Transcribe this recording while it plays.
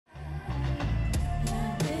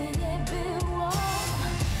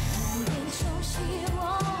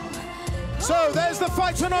So there's the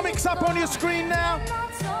Fighteronomics up on your screen now.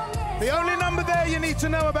 The only number there you need to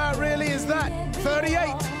know about really is that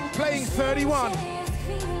 38 playing 31.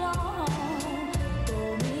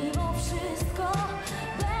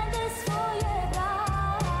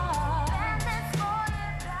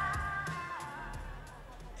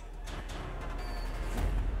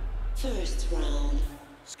 First round.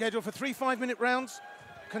 Scheduled for 3 5-minute rounds.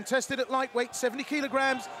 Contested at lightweight, 70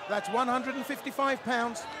 kilograms. That's 155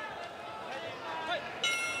 pounds.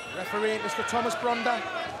 Referee, Mr. Thomas Bronda.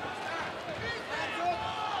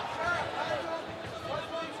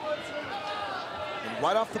 And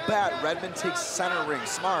right off the bat, Redmond takes center ring.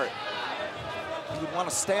 Smart. He would want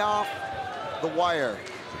to stay off the wire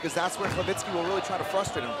because that's where Chlewicki will really try to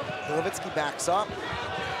frustrate him. Chlewicki backs up.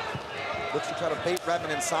 Looks to try to bait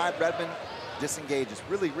Redmond inside. Redmond disengages.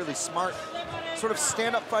 Really, really smart sort of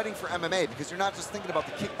stand-up fighting for MMA because you're not just thinking about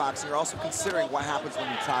the kickboxing, you're also considering what happens when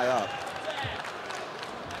you tie up.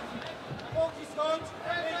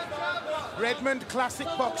 Redmond, classic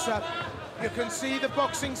boxer. You can see the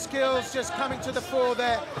boxing skills just coming to the fore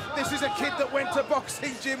there. This is a kid that went to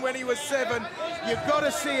boxing gym when he was 7. You've got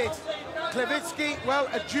to see it. Chlewicki, well,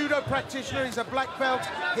 a judo practitioner, he's a black belt.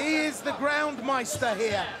 He is the groundmeister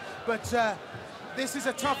here. But this is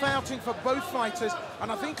a tough outing for both fighters,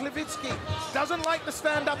 and I think Chlewicki doesn't like the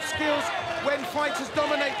stand-up skills when fighters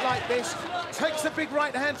dominate like this. Takes a big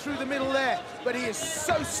right hand through the middle there, but he is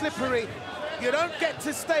so slippery. You don't get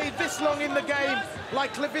to stay this long in the game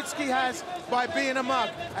like Chlewicki has by being a mug,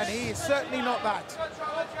 and he is certainly not that.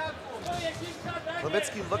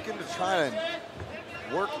 Chlewicki looking to try and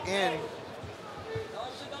work in,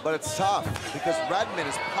 but it's tough because Redmond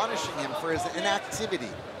is punishing him for his inactivity.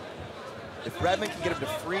 If Redmond can get him to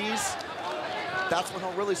freeze, that's when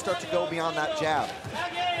he'll really start to go beyond that jab.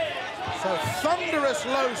 So thunderous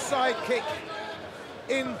low side kick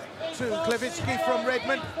into Chlewicki from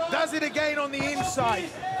Redmond. Does it again on the inside.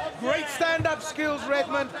 Great stand-up skills,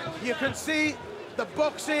 Redmond. You can see the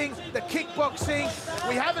boxing, the kickboxing.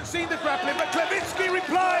 We haven't seen the grappling, but Chlewicki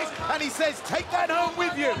replies, and he says, take that home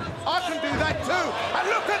with you. I can do that too. And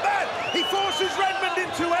look at that! He forces Redmond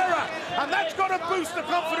into error, and that's got to boost the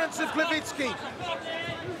confidence of Chlewicki.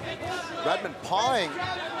 Redmond pawing,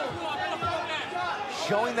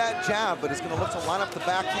 showing that jab, but is going to look to line up the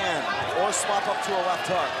backhand or swap up to a left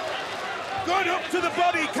hook. Good hook to the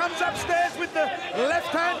body, comes upstairs with the left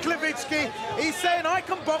hand, Chlewicki. He's saying, I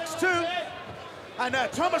can box too. And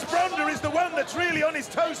Thomas Bronda is the one that's really on his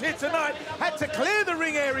toes here tonight. Had to clear the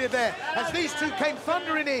ring area there as these two came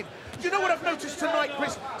thundering in. Do you know what I've noticed tonight,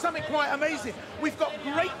 Chris? Something quite amazing. We've got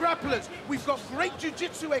great grapplers. We've got great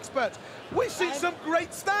jiu-jitsu experts. We've seen some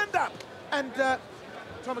great stand-up. And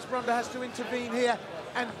Thomas Bronda has to intervene here.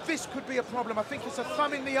 And this could be a problem. I think it's a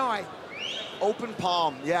thumb in the eye. Open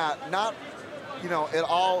palm, yeah, not, you know, at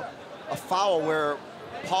all a foul where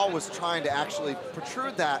Paul was trying to actually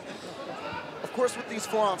protrude that. Of course, with these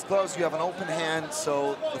 4-ounce gloves, you have an open hand,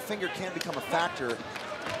 so the finger can become a factor.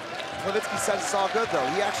 Chlewicki says it's all good, though.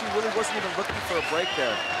 He actually really wasn't even looking for a break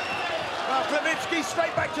there. Well, Chlewicki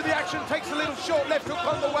straight back to the action, takes a little short left hook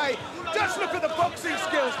on the way. Just look at the boxing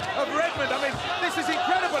skills of Redmond. I mean, this is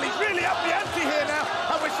incredible. He's really up the ante here now,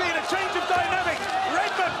 and we're seeing a change of dynamics.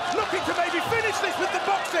 Redmond looking to maybe finish this with the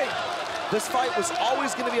boxing. This fight was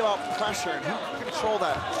always going to be about pressure and who can control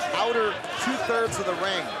that outer 2/3 of the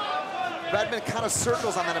ring. Redmond kind of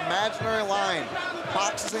circles on that imaginary line,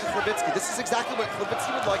 boxes in Chlewicki. This is exactly what Chlewicki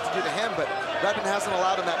would like to do to him, but Redmond hasn't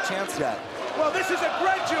allowed him that chance yet. Well, this is a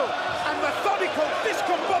gradual and methodical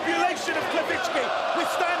discombobulation of Chlewicki with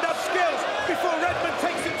stand-up skills before Redmond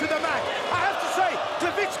takes him to the mat. I have to say,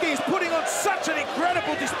 Chlewicki is putting on such an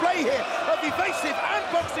incredible display here of evasive and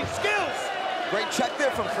boxing skills. Great check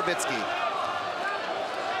there from Chlewicki.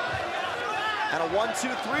 And a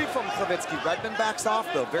 1-2-3 from Chlewicki. Redmond backs off,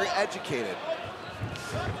 though, very educated.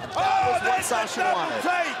 And that was what Sasha wanted.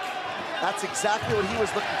 That's exactly what he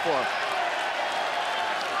was looking for.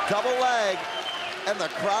 Double leg, and the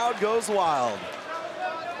crowd goes wild.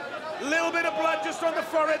 Little bit of blood just on the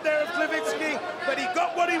forehead there of Chlewicki, but he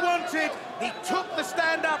got what he wanted. He took the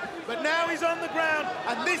stand-up, but now he's on the ground,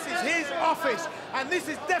 and this is his office. And this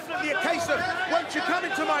is definitely a case of, once you come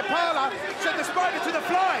into my parlor, send the spider to the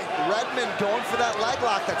fly. Redmond going for that leg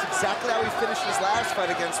lock. That's exactly how he finished his last fight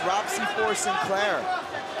against Rob C4 Sinclair.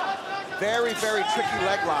 Very, very tricky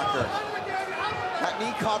leg locker. That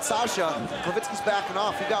knee caught Sasha. Chlewicki's backing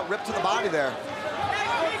off. He got ripped to the body there.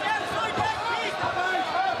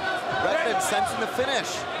 Redmond sensing the finish.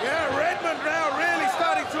 Yeah, Redmond now really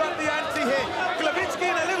starting to up the ante here. Chlewicki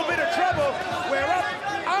in a little bit of trouble. We're up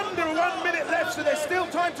under 1 minute left, so there's still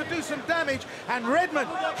time. time to do some damage, and Redmond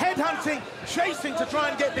headhunting, chasing to try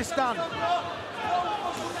and get this done.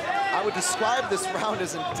 I would describe this round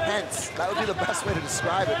as intense. That would be the best way to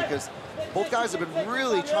describe it, because both guys have been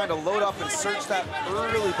really trying to load up and search that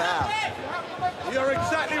early bath. You're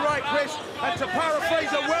exactly right, Chris. And to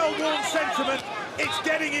paraphrase a well-worn sentiment, it's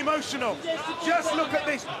getting emotional. Just look at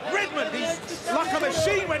this. Redmond, he's like a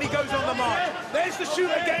machine when he goes on the march. There's the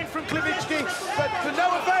shoot again from Chlewicki, but to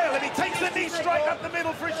no avail, and he takes the knee straight up the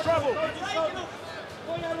middle for his trouble.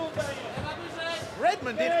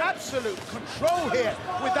 Redmond in absolute control here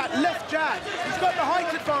with that left jab. He's got the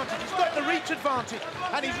height advantage, he's got the reach advantage,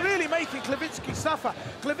 and he's really making Chlewicki suffer.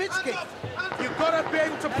 Chlewicki, you've got to be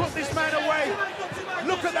able to put this man away.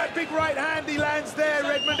 Look at that big right hand he lands there,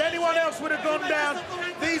 Redmond. Anyone else would have gone down.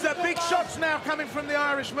 These are big shots now coming from the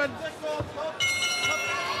Irishman.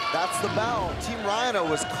 That's the bell. Team Rhino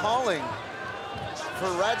was calling for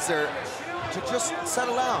Redzer to just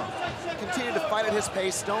settle down. Continue to fight at his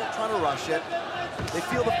pace, don't try to rush it. They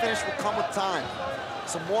feel the finish will come with time.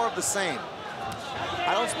 So more of the same.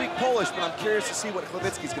 I don't speak Polish, but I'm curious to see what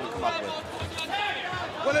Chlewicki's going to come up with.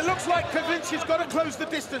 Well, it looks like Chlewicki's got to close the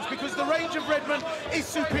distance because the range of Redmond is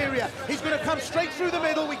superior. He's going to come straight through the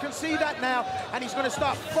middle, we can see that now, and he's going to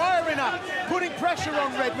start firing up, putting pressure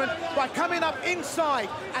on Redmond by coming up inside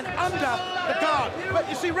and under the guard. But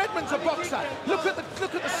you see, Redmond's a boxer. Look at the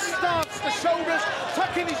stance, the shoulders,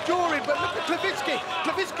 tucking his jaw in, but look at Chlewicki.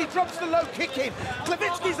 Chlewicki drops the low kick in.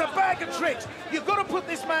 Chlewicki's a bag of tricks. You've got to put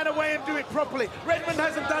this man away and do it properly. Redmond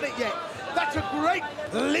hasn't done it yet. That's a great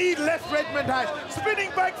lead left Redmond has.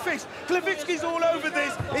 Spinning back fist. Chlewicki's all over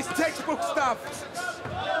this. It's textbook stuff.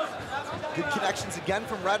 Good connections again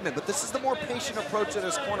from Redmond, but this is the more patient approach that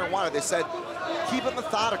his corner wanted. They said, keep it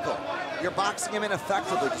methodical. You're boxing him in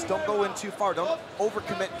effectively. Just don't go in too far. Don't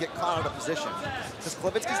overcommit and get caught out of position. Because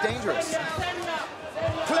Chlewicki's dangerous.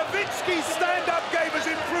 Chlewicki's stand-up game has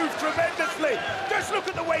improved tremendously. Just look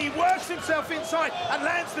at the way he works himself inside and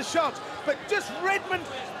lands the shots. But just Redmond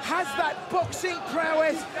has that boxing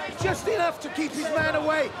prowess, just enough to keep his man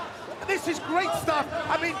away. This is great stuff.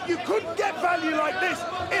 I mean, you couldn't get value like this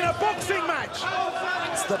in a boxing match.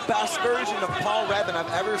 It's the best version of Paul Redmond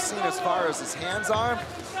I've ever seen as far as his hands are.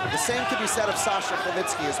 The same could be said of Sasha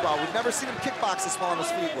Chlewicki as well. We've never seen him kickbox as well on his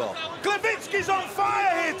feet, Will. Chlewicki's on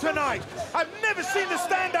fire here tonight. I've never seen the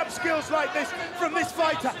stand-up skills like this from this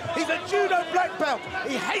fighter. He's a judo black belt.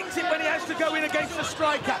 He hates it when he has to go in against a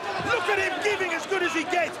striker. Look at him giving as good as he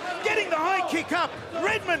gets, getting the high kick up.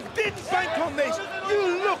 Redmond didn't bank on this.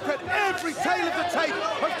 You look at every tail of the tape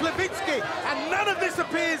of Chlewicki, and none of this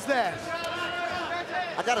appears there.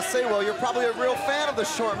 I gotta say, Will, you're probably a real fan of the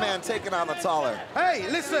short man taking on the taller. Hey,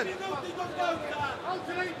 listen.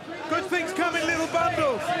 Good things come in little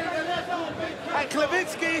bundles. And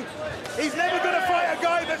Chlewicki, he's never going to fight a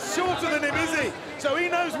guy that's shorter than him, is he? So he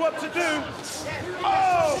knows what to do.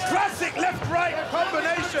 Oh, classic left-right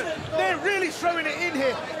combination. They're really throwing it in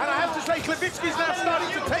here. And I have to say, Chlewicki's now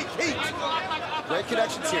starting to take heat. Great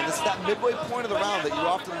connections here. This is that midway point of the round that you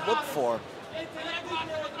often look for.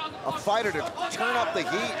 A fighter to turn up the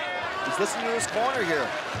heat. He's listening to his corner here.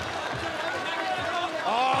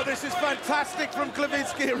 Oh, this is fantastic from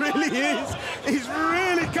Chlewicki, it really is. He's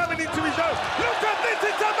really coming into his own. Look at this,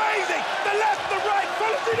 it's amazing! The left, the right,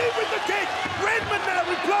 follows it in with the kick. Redmond now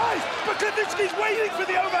replies, but Chlewicki's waiting for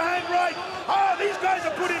the overhand right. Oh, these guys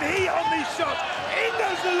are putting heat on these shots. In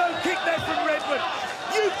goes the low kick there from Redmond.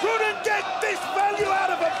 You couldn't get this value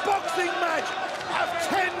out of a boxing match. Of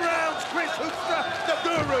 10 rounds, Chris Hoekstra, the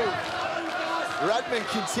guru. Redmond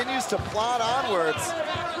continues to plod onwards,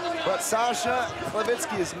 but Sasha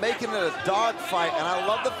Chlewicki is making it a dogfight, and I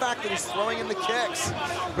love the fact that he's throwing in the kicks.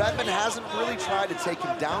 Redmond hasn't really tried to take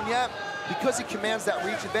him down yet because he commands that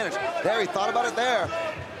reach advantage. There, he thought about it there.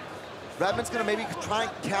 Redmond's gonna maybe try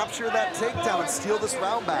and capture that takedown and steal this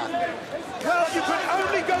round back. Well, you can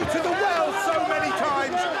only go to the well so many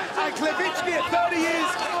times, and Chlewicki at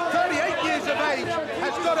 38 years of age,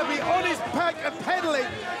 has got to be on his back and pedaling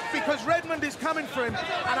because Redmond is coming for him.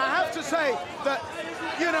 And I have to say that,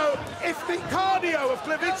 you know, if the cardio of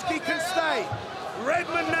Chlewicki can stay,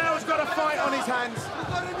 Redmond now has got a fight on his hands.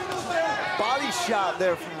 Body shot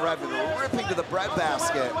there from Redmond, ripping to the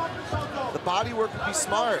breadbasket. The body work would be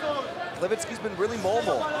smart. Chlewicki's been really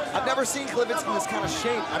mobile. I've never seen Chlewicki in this kind of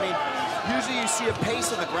shape. I mean, usually you see a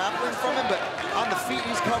pace in the grappling from him, but on the feet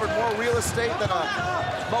he's covered more real estate than a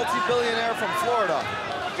multi-billionaire from Florida.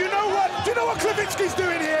 Do you know what Chlewicki's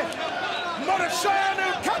doing here?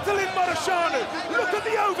 Catalin Motoshanu. Look at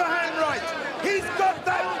the overhand right. He's got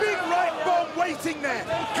that big right bomb waiting there.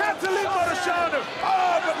 Catalin Motoshanu.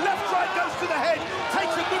 Oh, but left right goes to the head.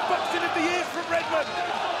 Takes a good boxing of the ears from Redmond.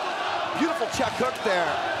 Beautiful check hook there.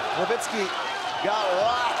 Chlewicki got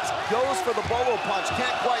locked, goes for the bolo punch,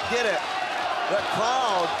 can't quite get it. The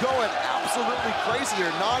crowd going absolutely crazy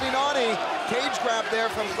here. Naughty, naughty. Cage grab there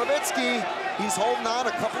from Chlewicki. He's holding on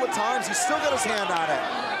a couple of times. He's still got his hand on it.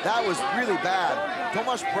 That was really bad.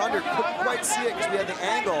 Tomasz Brunder couldn't quite see it because we had the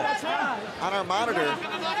angle on our monitor.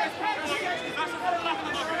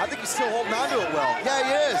 I think he's still holding on to it well. Yeah,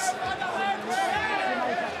 he is.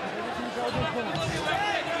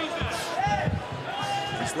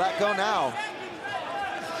 He's let go now.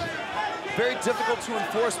 Very difficult to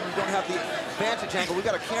enforce when you don't have the vantage angle. We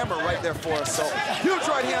got a camera right there for us, so huge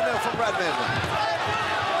right hand there from Redmond.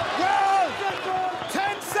 Well,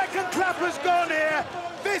 10-second clap has gone here.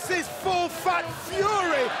 This is full fat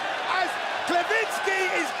fury as Chlewicki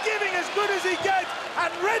is giving as good as he gets,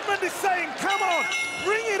 and Redmond is saying, come on,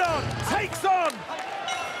 bring it on, takes on.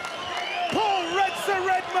 Paul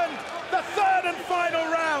Redmond, the third and final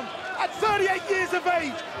round. At 38 years of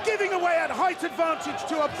age, giving away at height advantage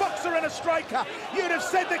to a boxer and a striker. You'd have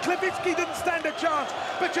said that Chlewicki didn't stand a chance,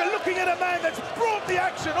 but you're looking at a man that's brought the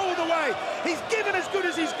action all the way. He's given as good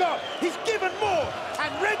as he's got. He's given more, and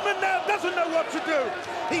Redmond now doesn't know what to do.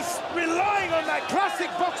 He's relying on that classic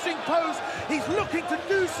boxing pose. He's looking to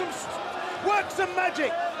do work some magic,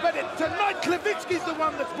 but tonight Chlewicki's the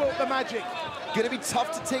one that's brought the magic. Gonna be tough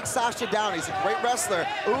to take Sasha down. He's a great wrestler.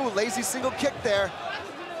 Ooh, lazy single kick there.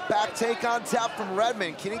 Back take on tap from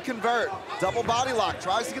Redmond. Can he convert? Double body lock.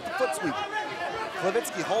 Tries to get the foot sweep.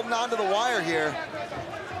 Chlewicki holding on to the wire here.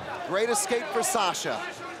 Great escape for Sasha.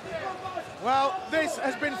 Well, this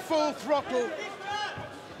has been full throttle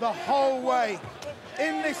the whole way.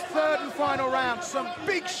 In this third and final round, some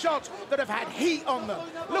big shots that have had heat on them.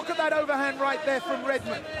 Look at that overhand right there from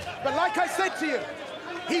Redmond. But like I said to you,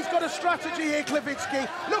 he's got a strategy here, Chlewicki.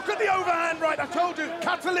 Look at the overhand right. I told you,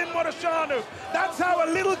 Katalin Morashanu. That's how a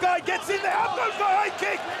little guy gets in there. Up goes the high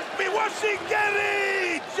kick.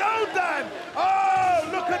 Miwashigeri! Jodan! Oh,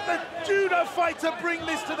 look at the judo fighter bring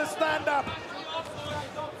this to the stand-up.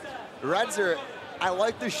 Redzer, I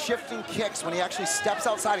like the shifting kicks when he actually steps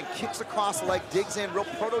outside and kicks across the leg, digs in, real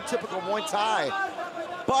prototypical Muay Thai.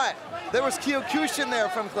 But there was Kyokushin there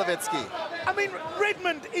from Chlewicki. I mean,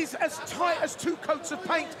 Redmond is as tight as two coats of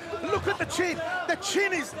paint. Look at the chin. The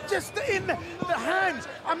chin is just in the hands.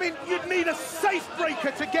 I mean, you'd need a safe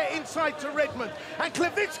breaker to get inside to Redmond. And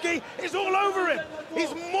Chlewicki is all over him.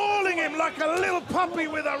 He's mauling him like a little puppy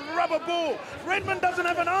with a rubber ball. Redmond doesn't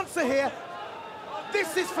have an answer here.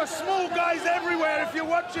 This is for small guys everywhere, if you're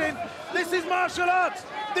watching. This is martial arts.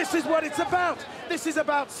 This is what it's about. This is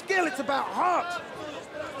about skill. It's about heart.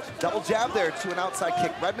 Double jab there to an outside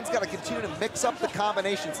kick. Redmond's got to continue to mix up the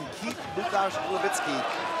combinations and keep Lukasz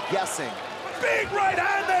Chlewicki guessing. Big right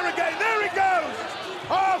hand there again. There he goes.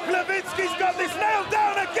 Oh, Chlewicki's got this nailed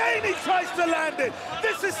down again. He tries to land it.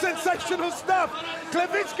 This is sensational stuff.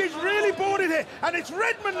 Chlewicki's really bored it here. And it's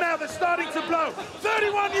Redmond now that's starting to blow.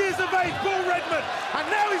 31 years of age, Paul Redmond. And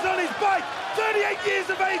now he's on his bike. 38 years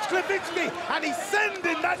of age, Chlewicki. And he's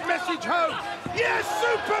sending that message home. Yes,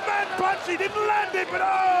 Superman punch. He didn't land it, but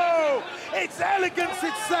oh, it's elegance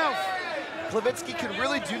itself. Chlewicki can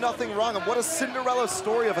really do nothing wrong, and what a Cinderella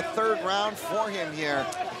story of a third round for him here.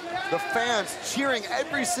 The fans cheering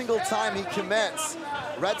every single time he commits.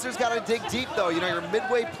 Redzer's got to dig deep, though. You know, your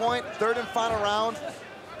midway point, third and final round,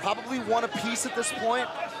 probably one apiece at this point.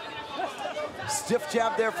 Stiff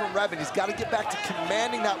jab there from Redmond. He's got to get back to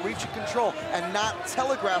commanding that reach and control and not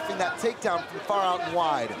telegraphing that takedown from far out and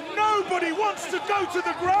wide. Nobody wants to go to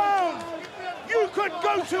the ground. You could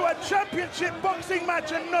go to a championship boxing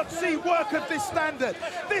match and not see work of this standard.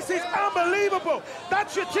 This is unbelievable.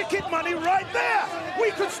 That's your ticket money right there.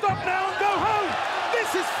 We could stop now and go home. This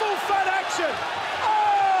is full fat action.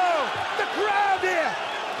 Oh, the crowd here,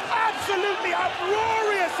 absolutely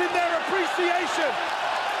uproarious in their appreciation.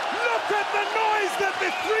 Look at the noise that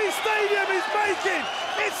the Three Stadium is making.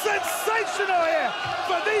 It's sensational here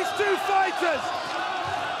for these two fighters.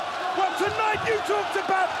 Well, tonight you talked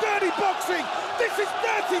about dirty boxing. This is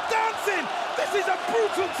dirty dancing. This is a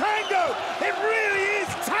brutal tango. It really is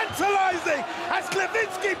tantalizing as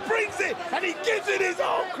Chlewicki brings it and he gives it his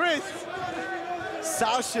all, Chris.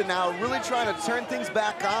 Sasha now really trying to turn things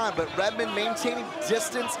back on, but Redmond maintaining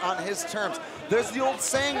distance on his terms. There's the old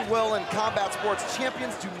saying, Will, in combat sports,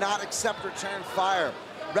 champions do not accept return fire.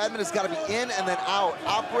 Redmond has got to be in and then out,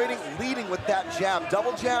 operating, leading with that jab.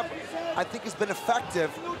 Double jab, I think, has been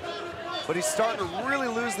effective, but he's starting to really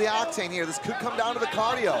lose the octane here. This could come down to the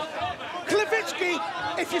cardio. Chlewicki,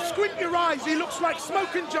 if you squint your eyes, he looks like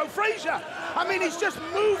Smoking Joe Frazier. I mean, he's just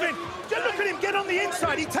moving. Just look at him get on the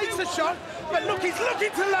inside. He takes a shot, but look, he's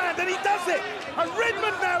looking to land, and he does it. And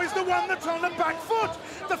Redmond now is the one that's on the back foot.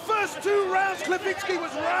 The first 2 rounds, Chlewicki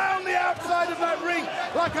was round the outside of that ring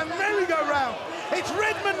like a merry-go-round. It's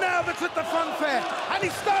Redmond now that's at the funfair, and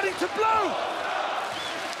he's starting to blow.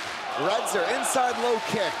 Redzer, inside low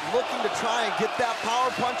kick, looking to try and get that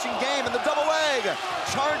power punching game, and the double leg,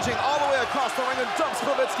 charging all the way across the ring and dumps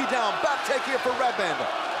Chlewicki down. Back take here for Redmond.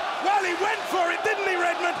 Well, he went for it, didn't he,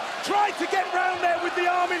 Redmond? Tried to get round there with the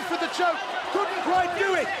arm in for the choke. Couldn't quite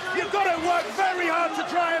do it. You've got to work very hard to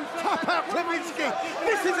try and top out Chlewicki.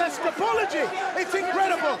 This is escapology. It's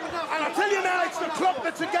incredible. And I tell you now, it's the clock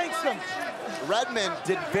that's against them. Redmond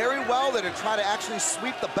did very well there to try to actually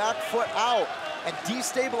sweep the back foot out and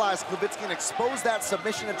destabilize Chlewicki and expose that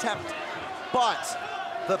submission attempt. But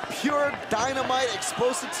the pure dynamite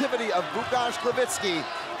explosivity of Lukasz Chlewicki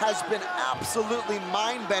has been absolutely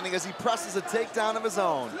mind-bending as he presses a takedown of his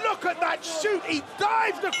own. Look at that shoot. He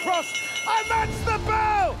dived across, and that's the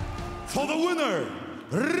bell. For the winner,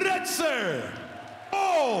 Redzer,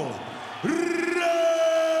 Paul Redmond.